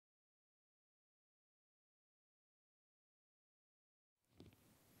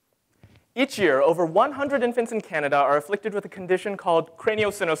Each year, over 100 infants in Canada are afflicted with a condition called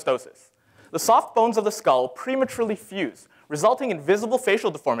craniosynostosis. The soft bones of the skull prematurely fuse, resulting in visible facial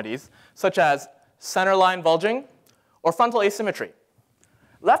deformities, such as centerline bulging or frontal asymmetry.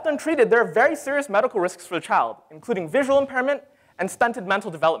 Left untreated, there are very serious medical risks for the child, including visual impairment and stunted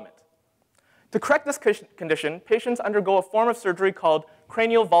mental development. To correct this condition, patients undergo a form of surgery called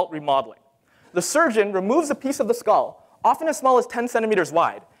cranial vault remodeling. The surgeon removes a piece of the skull, often as small as 10 centimeters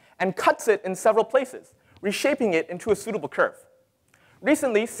wide, and cuts it in several places, reshaping it into a suitable curve.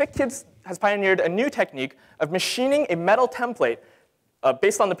 Recently, Sick Kids has pioneered a new technique of machining a metal template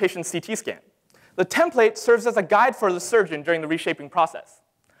based on the patient's CT scan. The template serves as a guide for the surgeon during the reshaping process.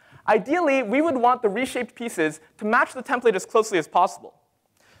 Ideally, we would want the reshaped pieces to match the template as closely as possible.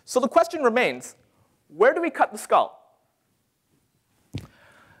 So the question remains, where do we cut the skull?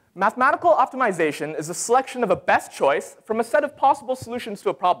 Mathematical optimization is a selection of a best choice from a set of possible solutions to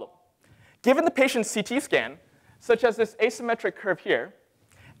a problem. Given the patient's CT scan, such as this asymmetric curve here,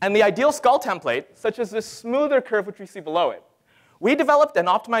 and the ideal skull template, such as this smoother curve which we see below it, we developed an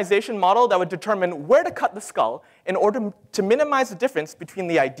optimization model that would determine where to cut the skull in order to minimize the difference between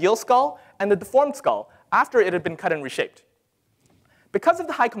the ideal skull and the deformed skull after it had been cut and reshaped. Because of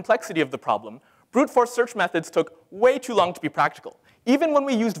the high complexity of the problem, brute force search methods took way too long to be practical, even when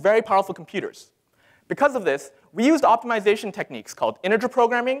we used very powerful computers. Because of this, we used optimization techniques called integer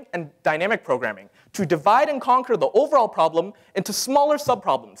programming and dynamic programming to divide and conquer the overall problem into smaller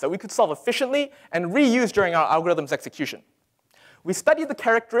subproblems that we could solve efficiently and reuse during our algorithm's execution. We studied the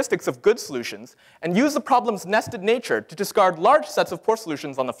characteristics of good solutions and used the problem's nested nature to discard large sets of poor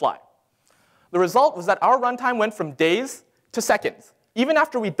solutions on the fly. The result was that our runtime went from days to seconds, even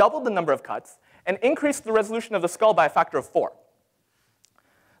after we doubled the number of cuts and increased the resolution of the skull by a factor of 4.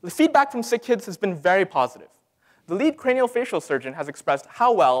 The feedback from Sick Kids has been very positive. The lead craniofacial surgeon has expressed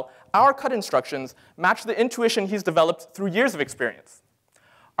how well our cut instructions match the intuition he's developed through years of experience.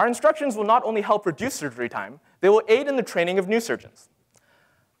 Our instructions will not only help reduce surgery time, they will aid in the training of new surgeons.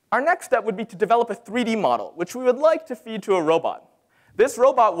 Our next step would be to develop a 3D model, which we would like to feed to a robot. This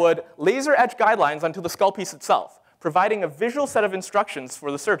robot would laser etch guidelines onto the skull piece itself, providing a visual set of instructions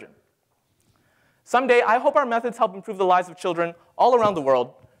for the surgeon. Someday, I hope our methods help improve the lives of children all around the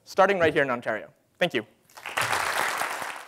world, starting right here in Ontario. Thank you.